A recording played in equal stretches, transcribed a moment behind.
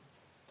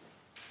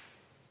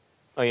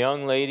A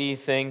young lady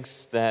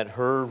thinks that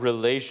her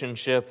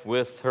relationship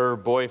with her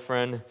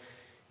boyfriend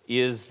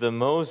is the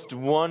most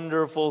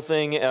wonderful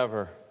thing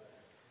ever.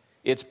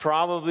 It's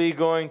probably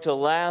going to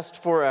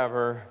last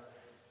forever,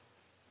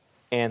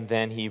 and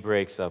then he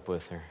breaks up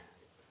with her.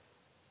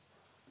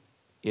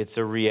 It's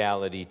a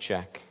reality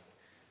check.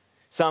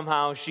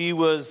 Somehow she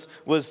was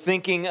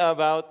thinking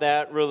about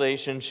that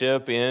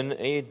relationship in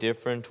a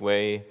different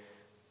way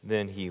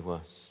than he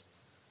was.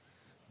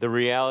 The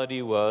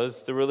reality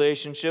was the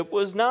relationship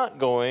was not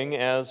going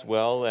as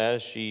well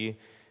as she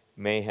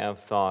may have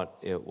thought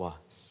it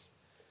was.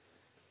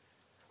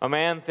 A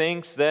man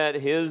thinks that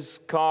his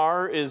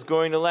car is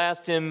going to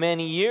last him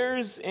many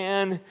years,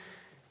 and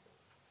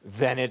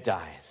then it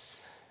dies.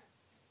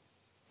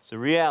 It's a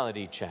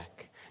reality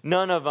check.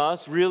 None of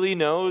us really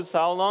knows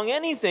how long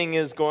anything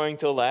is going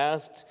to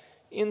last,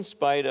 in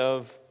spite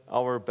of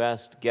our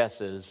best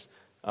guesses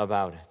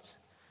about it.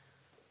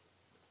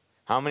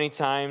 How many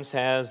times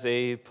has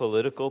a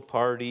political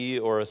party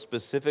or a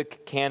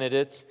specific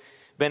candidate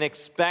been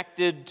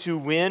expected to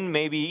win,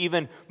 maybe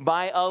even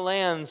by a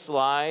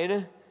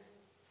landslide,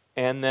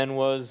 and then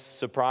was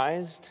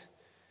surprised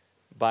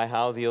by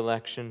how the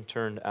election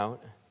turned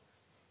out?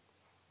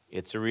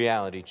 It's a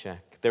reality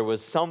check. There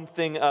was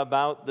something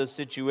about the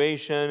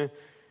situation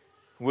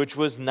which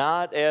was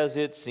not as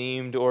it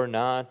seemed or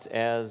not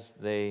as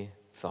they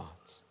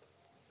thought.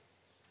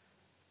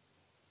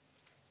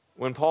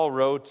 When Paul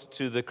wrote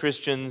to the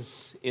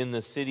Christians in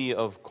the city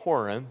of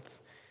Corinth,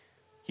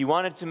 he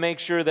wanted to make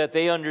sure that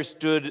they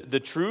understood the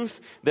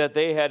truth, that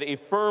they had a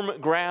firm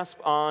grasp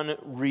on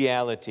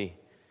reality.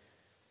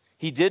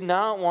 He did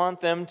not want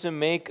them to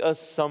make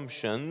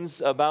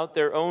assumptions about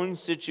their own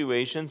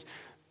situations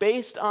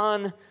based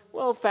on,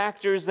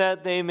 factors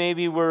that they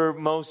maybe were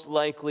most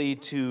likely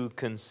to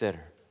consider.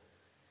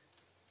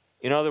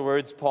 In other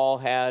words, Paul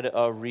had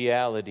a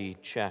reality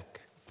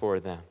check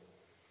for them.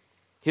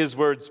 His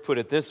words put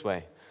it this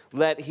way: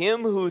 let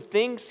him who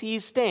thinks he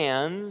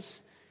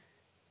stands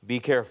be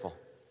careful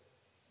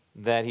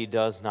that he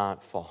does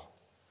not fall.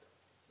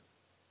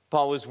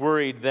 Paul was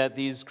worried that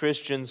these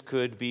Christians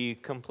could be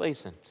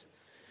complacent.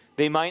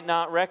 They might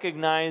not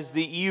recognize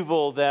the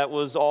evil that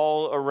was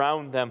all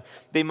around them.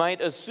 They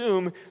might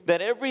assume that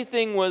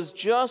everything was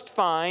just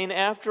fine.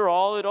 After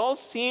all, it all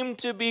seemed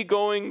to be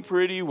going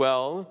pretty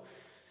well.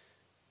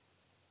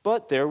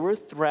 But there were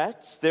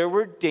threats, there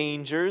were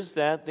dangers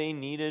that they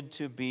needed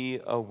to be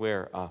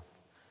aware of.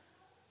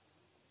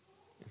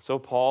 And so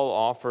Paul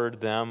offered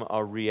them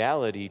a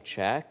reality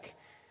check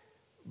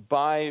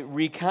by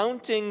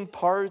recounting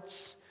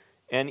parts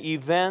and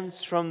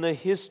events from the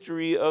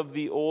history of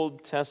the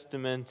Old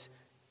Testament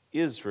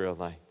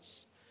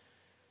Israelites.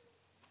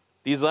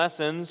 These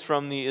lessons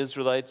from the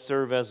Israelites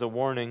serve as a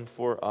warning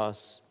for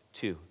us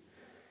too.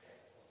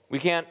 We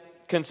can't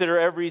consider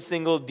every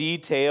single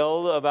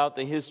detail about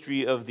the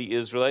history of the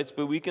Israelites,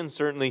 but we can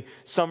certainly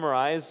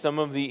summarize some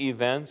of the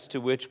events to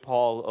which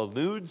Paul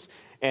alludes,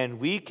 and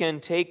we can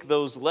take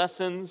those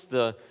lessons,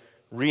 the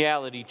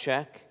reality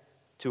check,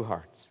 to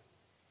heart.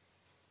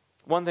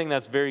 One thing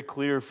that's very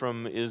clear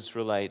from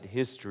Israelite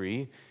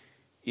history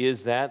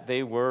is that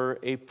they were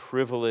a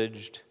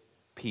privileged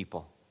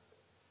people.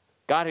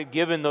 God had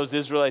given those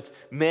Israelites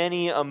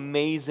many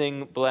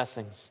amazing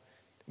blessings.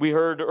 We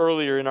heard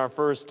earlier in our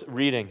first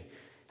reading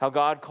how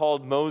God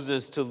called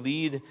Moses to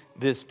lead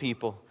this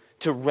people,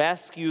 to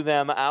rescue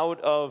them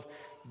out of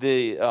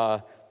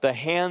the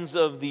hands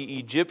of the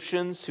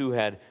Egyptians who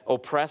had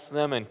oppressed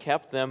them and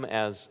kept them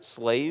as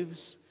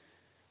slaves.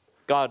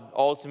 God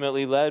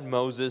ultimately led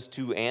Moses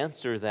to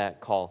answer that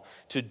call,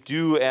 to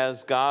do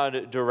as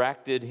God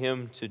directed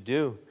him to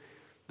do.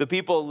 The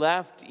people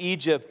left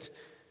Egypt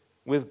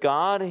with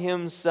God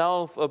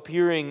himself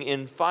appearing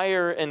in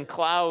fire and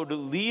cloud,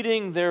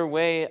 leading their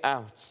way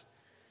out,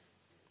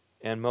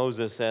 and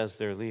Moses as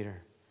their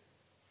leader.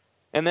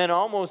 And then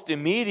almost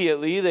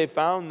immediately they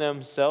found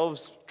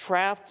themselves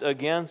trapped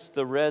against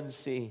the Red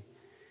Sea.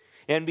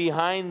 And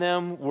behind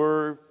them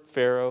were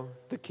Pharaoh,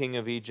 the king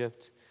of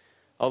Egypt,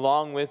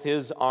 along with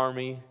his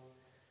army,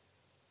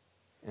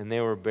 and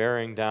they were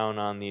bearing down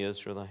on the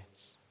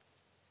Israelites.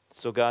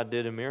 So God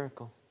did a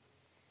miracle.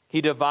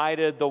 He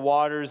divided the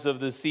waters of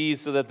the sea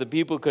so that the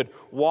people could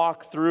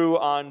walk through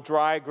on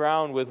dry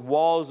ground with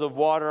walls of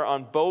water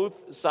on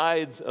both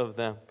sides of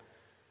them.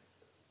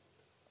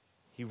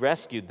 He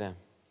rescued them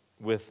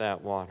with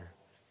that water.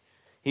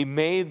 He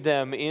made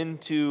them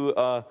into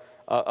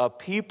a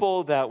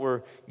people that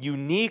were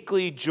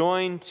uniquely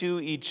joined to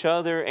each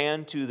other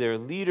and to their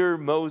leader,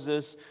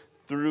 Moses,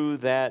 through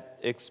that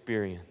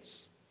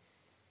experience.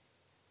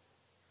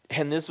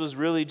 And this was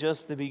really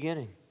just the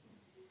beginning.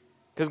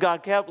 Because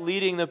God kept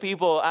leading the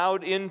people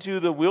out into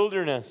the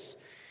wilderness,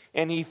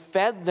 and He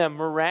fed them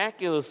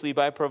miraculously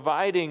by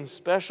providing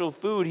special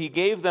food. He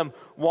gave them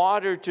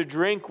water to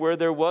drink where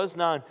there was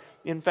none.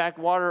 In fact,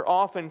 water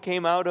often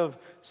came out of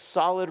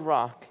solid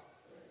rock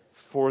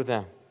for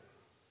them.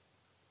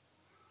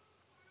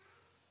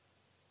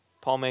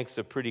 Paul makes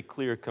a pretty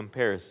clear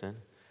comparison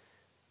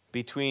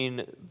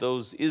between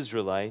those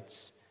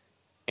Israelites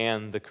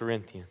and the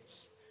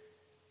Corinthians.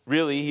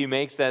 Really, he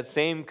makes that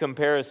same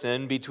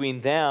comparison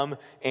between them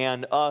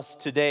and us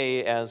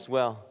today as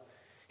well.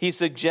 He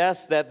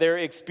suggests that their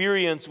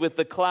experience with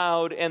the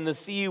cloud and the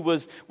sea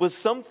was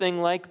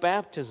something like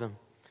baptism.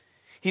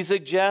 He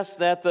suggests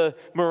that the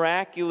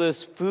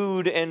miraculous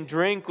food and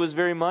drink was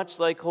very much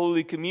like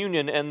Holy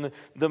Communion and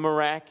the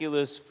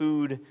miraculous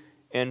food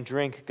and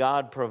drink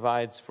God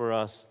provides for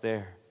us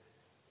there.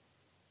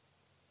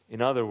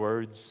 In other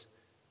words,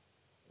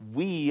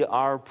 we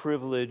are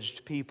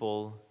privileged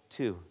people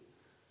too.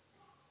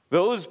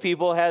 Those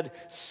people had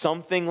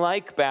something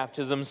like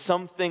baptism,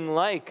 something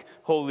like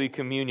Holy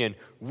Communion.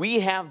 We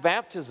have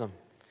baptism,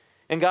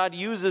 and God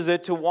uses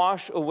it to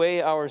wash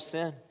away our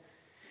sin.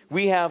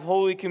 We have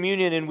Holy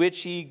Communion in which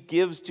He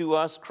gives to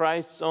us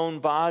Christ's own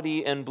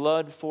body and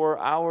blood for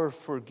our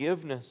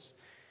forgiveness.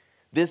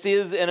 This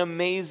is an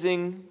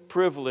amazing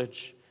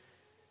privilege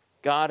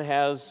God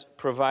has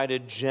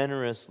provided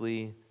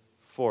generously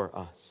for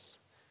us.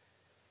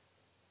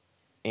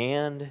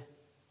 And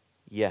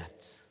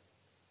yet,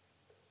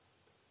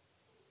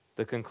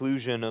 the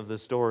conclusion of the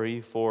story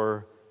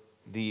for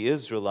the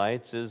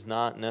Israelites is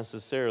not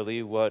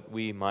necessarily what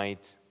we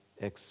might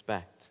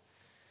expect.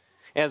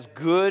 As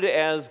good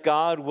as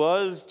God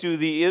was to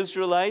the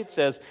Israelites,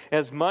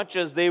 as much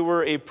as they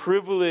were a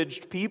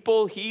privileged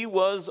people, He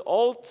was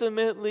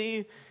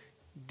ultimately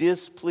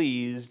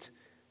displeased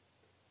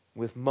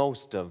with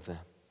most of them.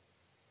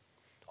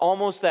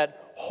 Almost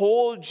that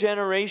whole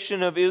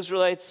generation of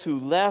Israelites who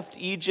left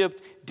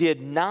Egypt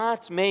did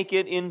not make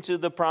it into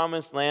the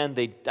promised land.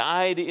 They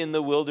died in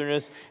the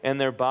wilderness, and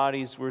their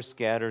bodies were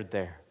scattered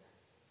there.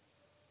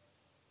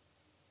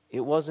 It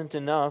wasn't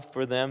enough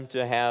for them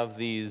to have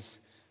these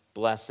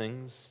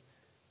blessings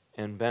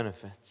and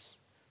benefits.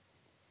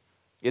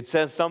 It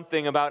says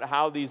something about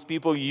how these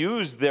people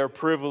used their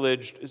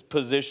privileged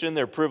position,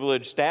 their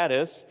privileged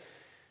status,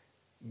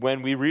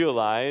 when we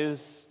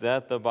realize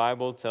that the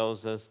Bible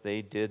tells us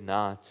they did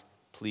not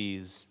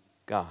please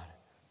God.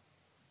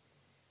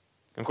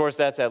 Of course,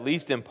 that's at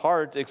least in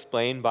part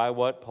explained by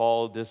what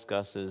Paul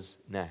discusses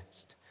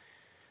next.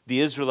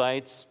 The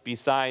Israelites,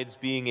 besides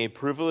being a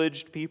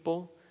privileged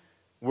people,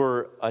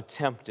 were a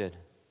tempted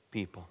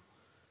people.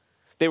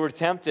 They were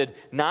tempted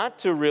not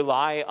to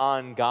rely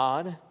on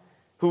God,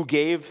 who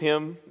gave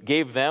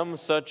them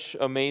such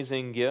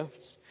amazing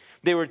gifts.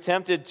 They were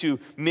tempted to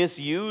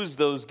misuse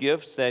those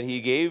gifts that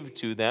He gave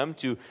to them,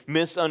 to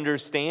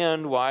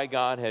misunderstand why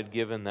God had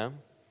given them,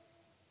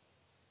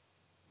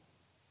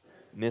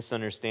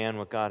 misunderstand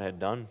what God had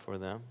done for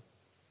them.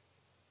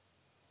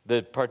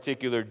 The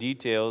particular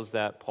details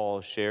that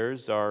Paul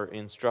shares are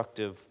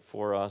instructive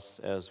for us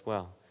as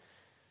well.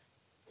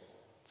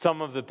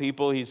 Some of the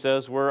people, he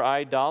says, were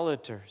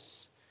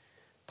idolaters.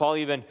 Paul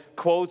even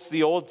quotes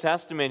the Old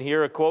Testament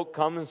here. A quote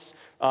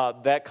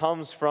that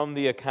comes from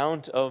the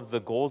account of the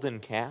golden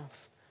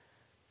calf.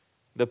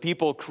 The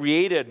people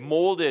created,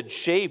 molded,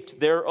 shaped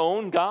their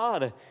own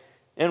God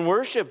and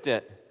worshipped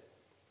it.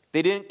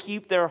 They didn't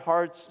keep their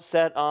hearts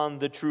set on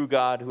the true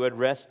God who had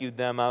rescued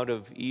them out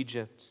of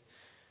Egypt.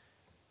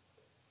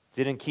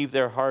 Didn't keep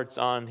their hearts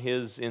on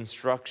His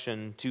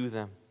instruction to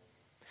them.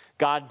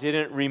 God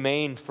didn't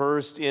remain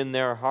first in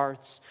their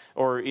hearts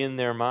or in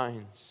their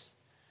minds.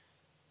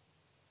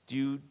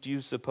 Do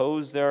you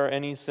suppose there are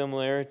any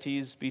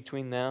similarities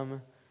between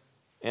them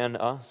and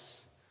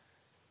us?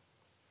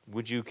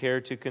 Would you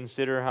care to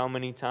consider how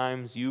many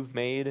times you've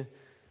made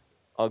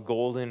a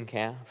golden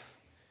calf?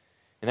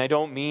 And I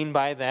don't mean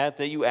by that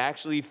you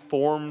actually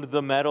formed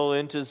the metal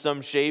into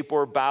some shape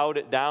or bowed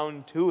it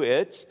down to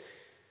it,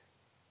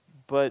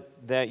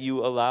 but that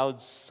you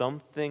allowed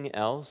something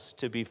else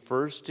to be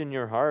first in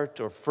your heart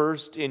or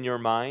first in your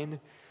mind,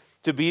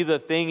 to be the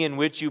thing in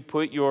which you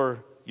put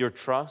your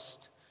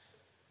trust,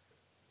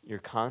 your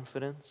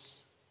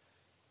confidence.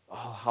 Oh,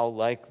 how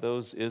like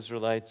those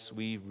Israelites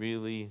we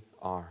really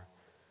are.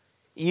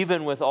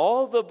 Even with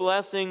all the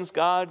blessings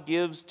God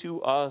gives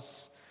to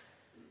us,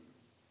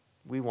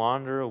 we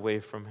wander away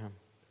from Him.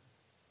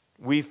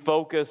 We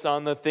focus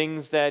on the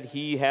things that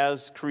He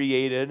has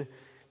created,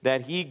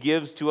 that He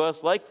gives to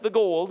us like the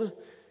gold,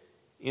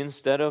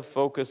 instead of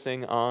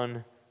focusing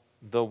on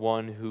the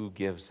one who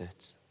gives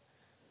it.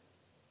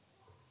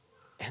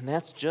 And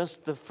that's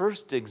just the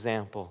first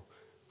example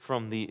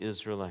from the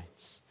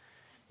Israelites.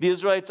 The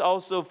Israelites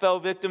also fell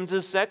victim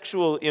to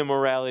sexual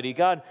immorality.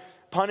 God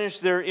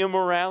punished their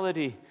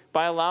immorality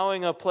by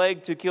allowing a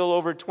plague to kill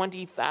over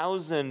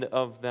 20,000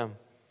 of them.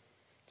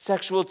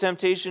 Sexual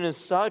temptation is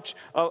such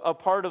a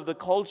part of the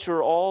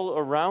culture all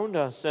around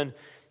us, and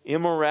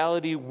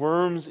immorality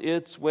worms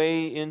its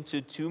way into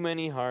too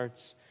many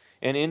hearts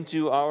and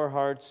into our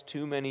hearts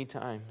too many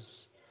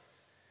times.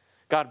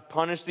 God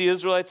punished the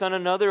Israelites on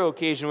another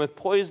occasion with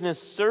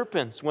poisonous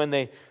serpents when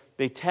they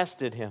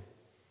tested Him.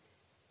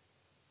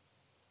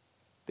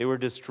 They were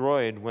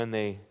destroyed when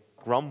they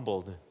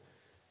grumbled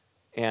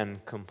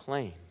and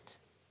complained.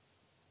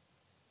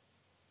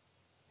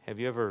 Have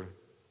you ever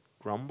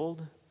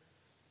grumbled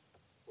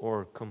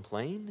or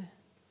complained?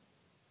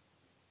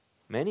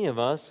 Many of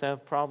us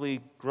have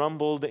probably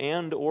grumbled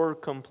and or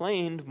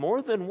complained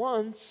more than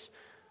once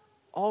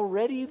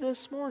already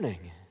this morning.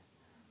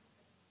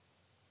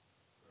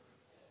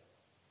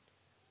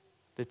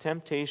 The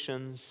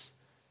temptations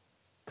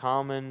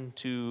common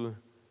to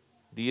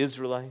the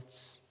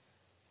Israelites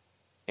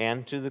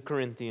and to the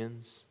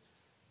Corinthians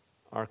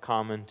are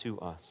common to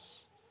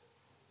us.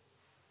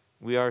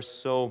 We are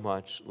so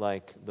much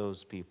like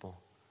those people.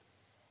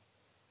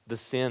 The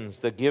sins,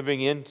 the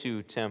giving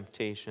into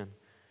temptation,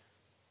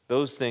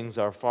 those things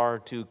are far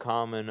too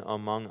common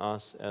among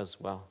us as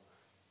well.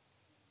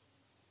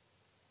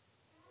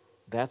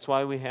 That's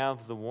why we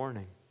have the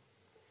warning.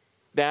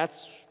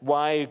 That's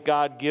why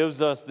God gives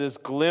us this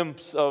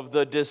glimpse of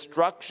the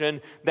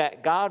destruction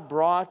that God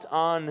brought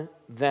on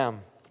them.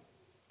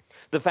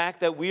 The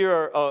fact that we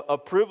are a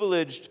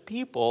privileged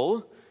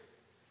people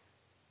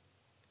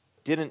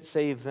didn't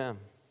save them.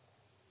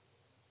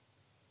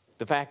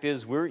 The fact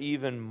is, we're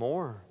even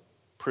more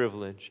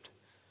privileged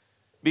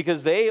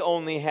because they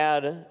only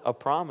had a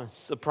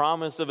promise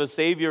of a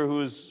Savior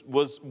who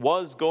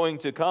was going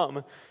to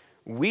come.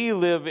 We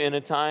live in a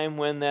time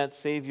when that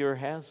Savior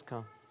has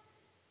come.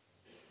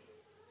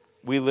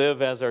 We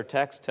live, as our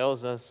text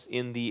tells us,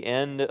 in the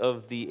end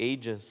of the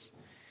ages,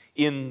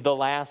 in the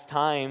last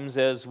times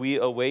as we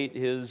await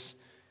His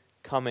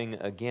coming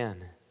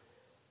again.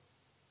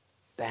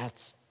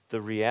 That's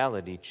the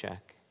reality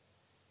check.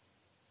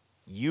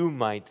 You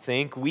might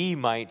think, we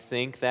might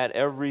think that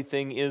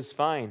everything is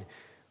fine.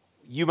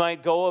 You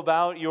might go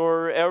about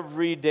your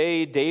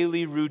everyday,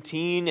 daily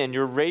routine and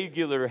your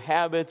regular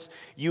habits.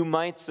 You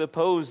might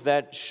suppose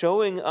that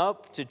showing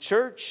up to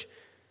church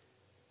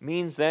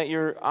means that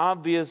you're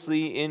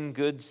obviously in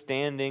good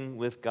standing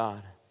with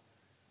God.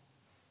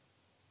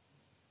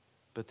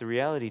 But the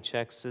reality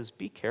check says,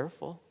 be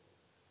careful.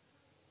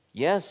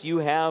 Yes, you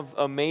have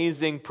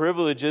amazing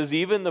privileges,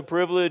 even the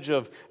privilege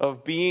of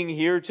being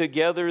here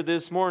together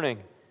this morning.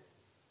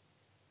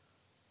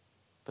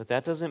 But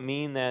that doesn't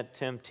mean that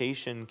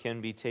temptation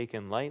can be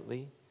taken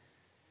lightly.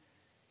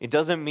 It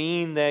doesn't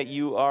mean that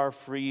you are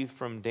free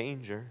from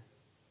danger.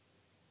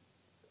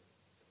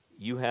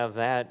 You have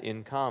that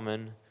in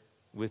common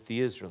with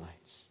the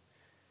Israelites.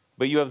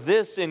 But you have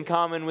this in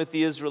common with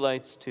the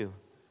Israelites too.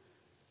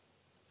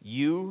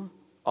 You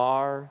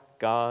are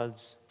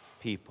God's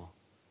people.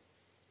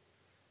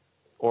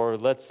 Or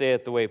let's say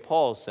it the way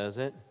Paul says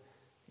it,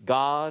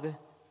 God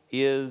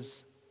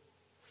is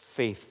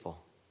faithful.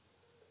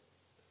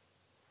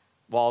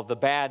 Well, the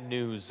bad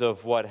news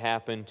of what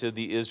happened to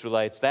the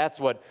Israelites, that's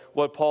what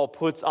Paul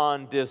puts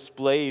on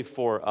display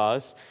for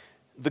us.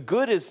 The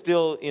good is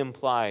still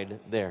implied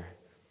there.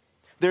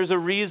 There's a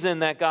reason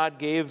that God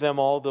gave them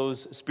all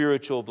those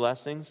spiritual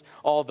blessings,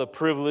 all the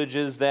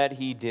privileges that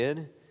He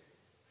did.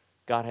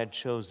 God had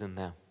chosen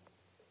them.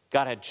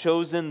 God had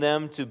chosen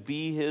them to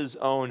be His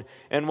own.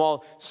 And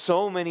while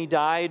so many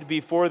died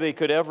before they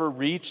could ever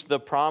reach the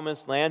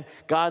promised land,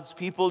 God's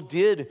people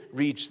did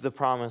reach the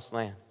promised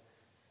land.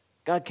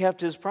 God kept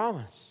His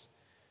promise.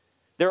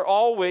 There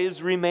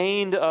always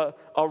remained a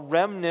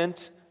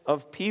remnant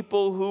of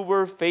people who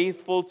were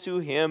faithful to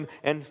Him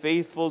and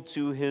faithful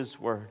to His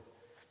word.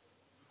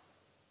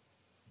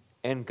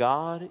 And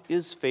God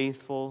is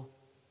faithful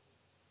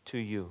to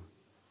you.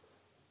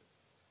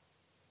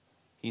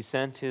 He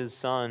sent His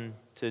Son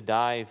to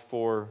die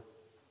for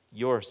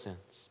your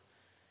sins.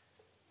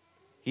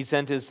 He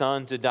sent His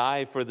Son to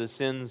die for the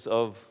sins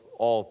of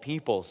all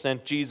people,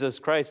 sent Jesus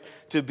Christ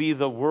to be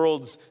the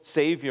world's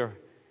Savior.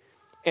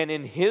 And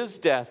in His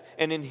death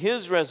and in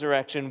His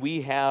resurrection,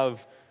 we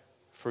have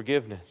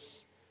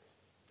forgiveness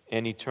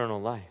and eternal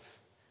life.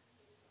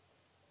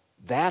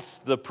 That's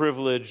the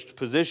privileged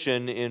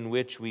position in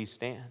which we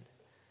stand.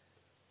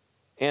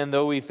 And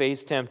though we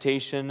face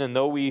temptation and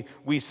though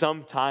we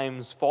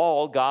sometimes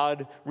fall,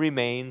 God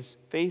remains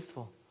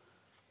faithful.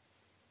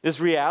 This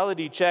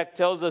reality check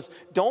tells us,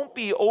 don't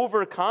be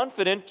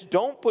overconfident.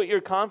 Don't put your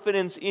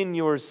confidence in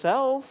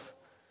yourself.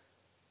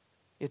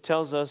 It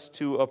tells us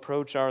to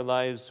approach our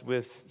lives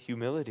with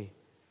humility.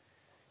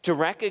 To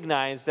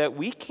recognize that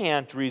we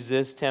can't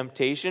resist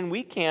temptation.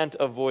 We can't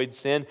avoid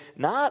sin,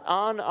 not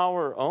on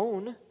our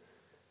own.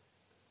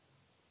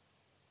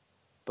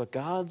 But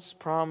God's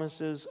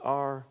promises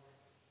are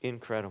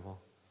incredible.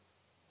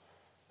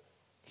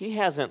 He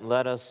hasn't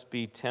let us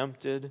be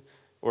tempted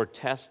or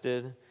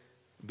tested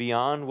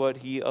beyond what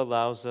He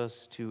allows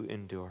us to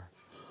endure.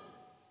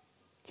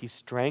 He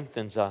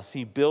strengthens us.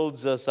 He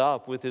builds us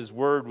up with His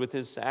word, with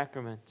His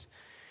sacrament.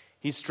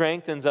 He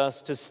strengthens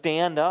us to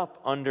stand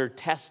up under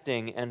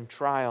testing and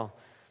trial.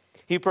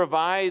 He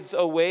provides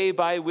a way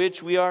by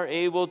which we are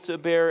able to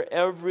bear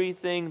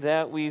everything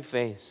that we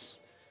face.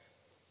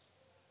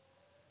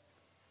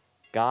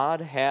 God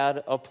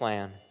had a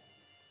plan.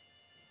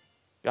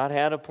 God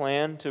had a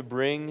plan to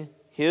bring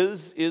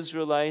His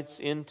Israelites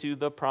into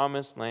the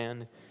promised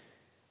land,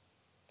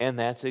 and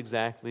that's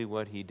exactly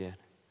what He did.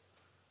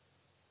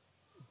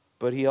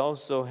 But He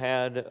also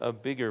had a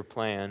bigger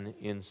plan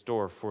in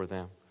store for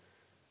them,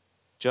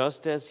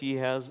 just as He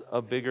has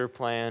a bigger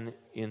plan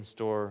in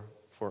store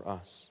for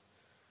us.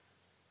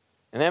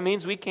 And that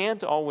means we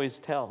can't always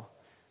tell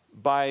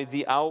by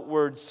the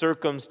outward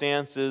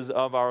circumstances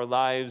of our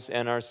lives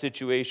and our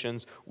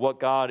situations what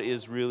God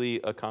is really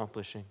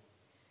accomplishing.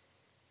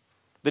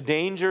 The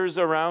dangers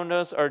around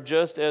us are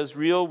just as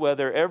real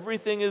whether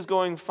everything is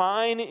going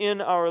fine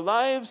in our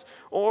lives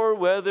or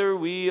whether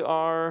we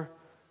are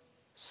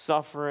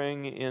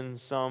suffering in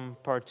some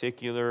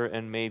particular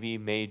and maybe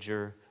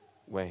major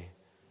way.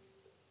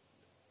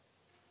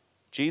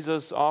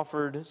 Jesus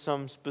offered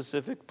some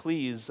specific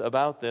pleas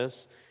about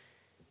this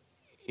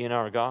in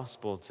our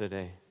gospel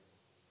today.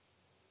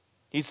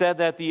 He said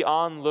that the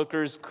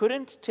onlookers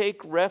couldn't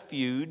take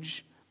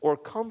refuge or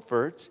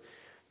comfort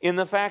in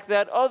the fact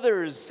that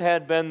others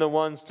had been the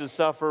ones to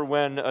suffer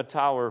when a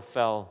tower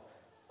fell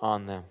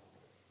on them,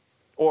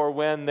 or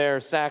when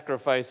their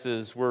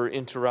sacrifices were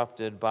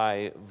interrupted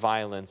by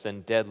violence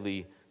and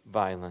deadly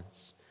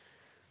violence.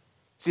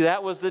 See,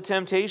 that was the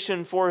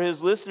temptation for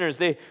his listeners.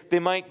 They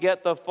might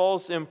get the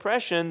false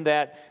impression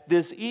that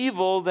this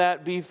evil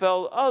that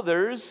befell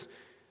others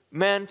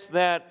meant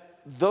that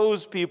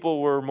those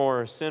people were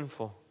more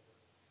sinful.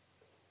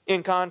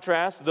 In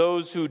contrast,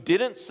 those who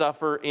didn't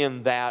suffer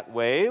in that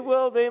way,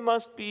 well, they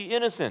must be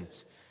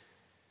innocent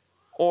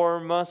or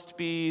must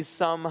be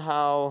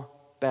somehow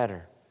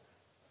better.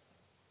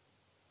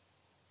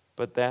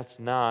 But that's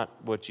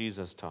not what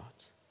Jesus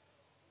taught.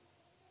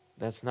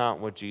 That's not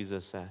what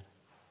Jesus said.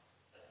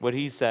 What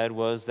he said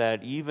was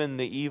that even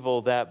the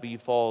evil that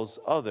befalls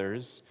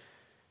others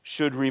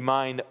should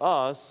remind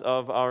us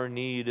of our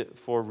need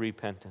for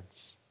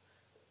repentance.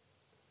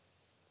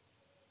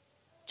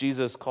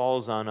 Jesus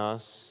calls on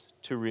us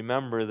to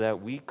remember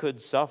that we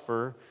could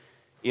suffer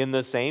in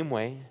the same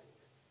way.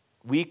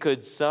 We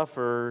could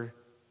suffer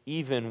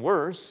even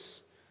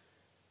worse,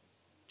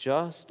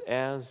 just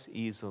as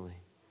easily.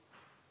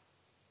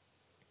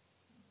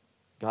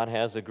 God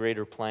has a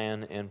greater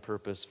plan and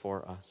purpose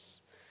for us.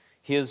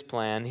 His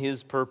plan,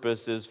 His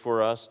purpose is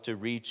for us to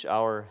reach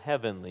our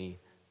heavenly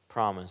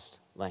promised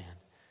land.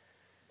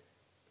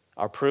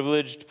 Our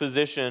privileged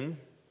position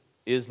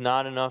is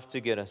not enough to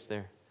get us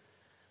there.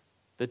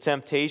 The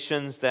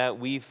temptations that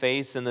we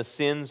face and the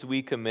sins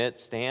we commit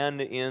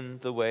stand in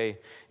the way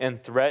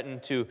and threaten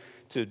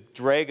to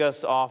drag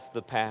us off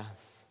the path.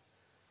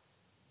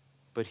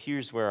 But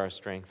here's where our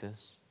strength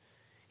is.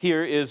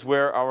 Here is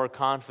where our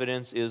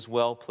confidence is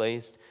well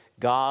placed.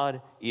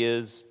 God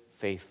is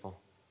faithful.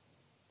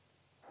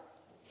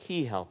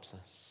 He helps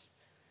us.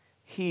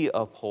 He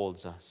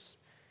upholds us.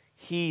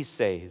 He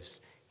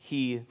saves.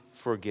 He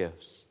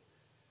forgives.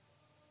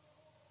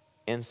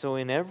 And so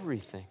in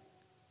everything,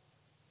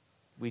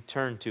 we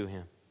turn to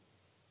Him.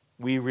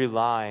 We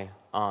rely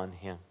on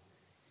Him.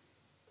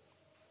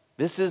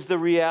 This is the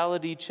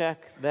reality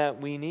check that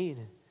we need.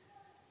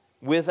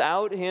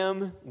 Without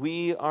Him,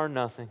 we are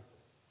nothing.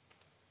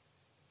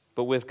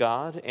 But with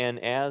God and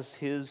as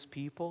His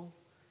people,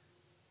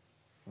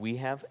 we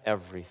have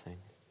everything.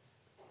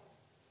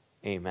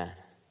 Amen.